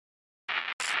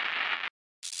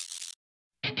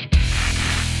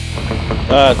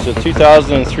It's a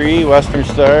 2003 Western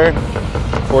Star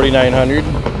 4900.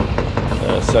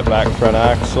 Setback front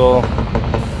axle.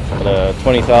 Got a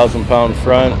 20,000 pound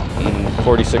front and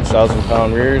 46,000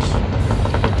 pound rears.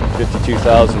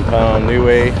 52,000 pound new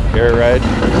way air ride.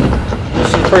 This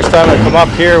is the first time I come up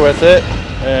here with it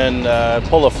and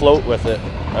pull a float with it.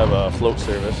 I have a float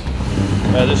service.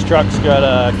 This truck's got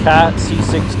a Cat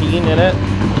C16 in it.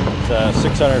 It's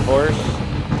 600 horse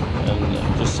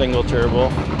and just single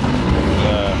turbo.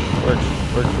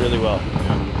 Works really well.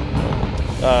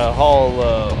 Haul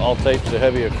all types of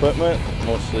heavy equipment,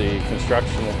 mostly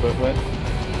construction equipment,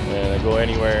 and I go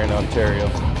anywhere in Ontario.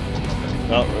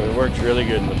 Well, it works really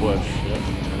good in the bush.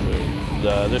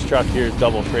 Yeah. This truck here is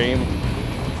double frame,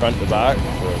 front to back,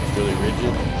 so it's really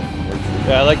rigid.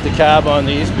 I like the cab on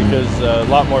these because a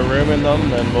lot more room in them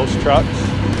than most trucks,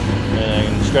 and I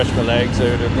can stretch my legs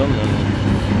out of them,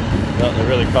 and they're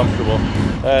really comfortable.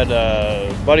 I had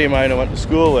a buddy of mine I went to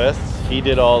school with. He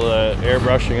did all the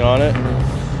airbrushing on it.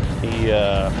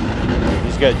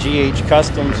 He's got GH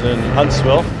Customs in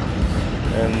Huntsville,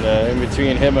 and in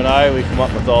between him and I, we come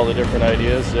up with all the different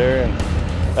ideas there. And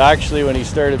actually, when he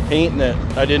started painting it,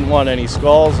 I didn't want any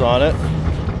skulls on it.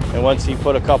 And once he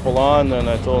put a couple on, then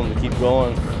I told him to keep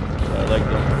going. I like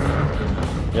them.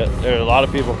 Yeah, there are a lot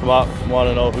of people come up and want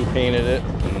to know who painted it,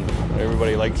 and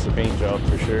everybody likes the paint job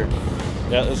for sure.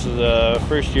 Yeah, this is the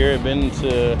first year I've been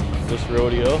to this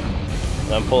rodeo.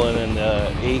 I'm pulling in the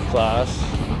A class,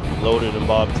 loaded and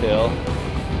bobtail,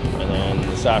 and then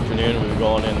this afternoon we're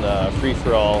going in the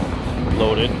free-for-all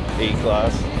loaded A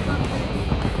class,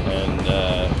 and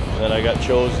then I got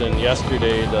chosen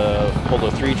yesterday to pull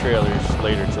the 3 trailers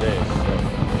later today, so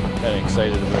kind of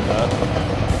excited about that.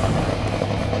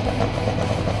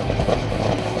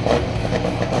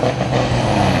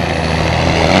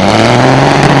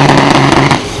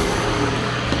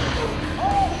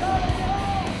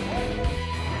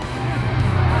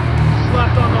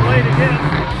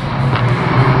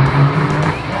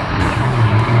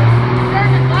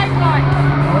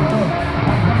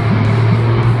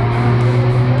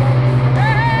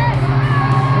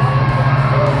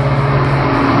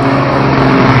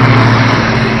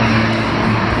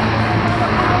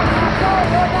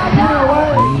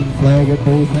 Flag at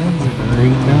both ends and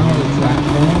green now, the track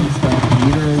going, start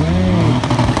Peter away.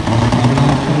 Coming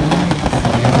off the right,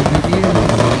 flag at the gear.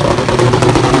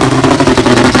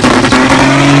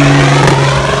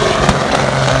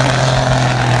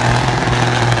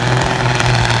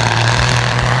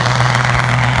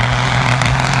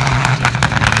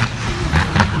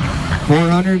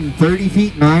 .430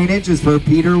 feet 9 inches for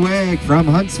Peter Wagg from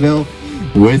Huntsville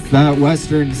with that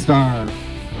Western Star.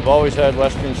 I've always had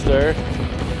Western Star.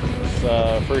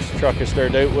 First truck I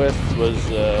started out with was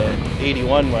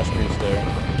 81 Western Star.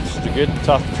 It's a good,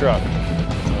 tough truck.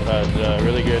 I've had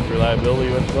really good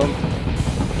reliability with them.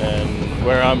 And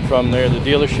where I'm from there, the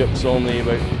dealership's only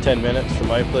about 10 minutes from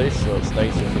my place, so it's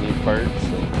nice if you need parts.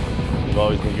 So they've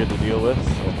always been good to deal with.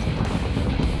 So.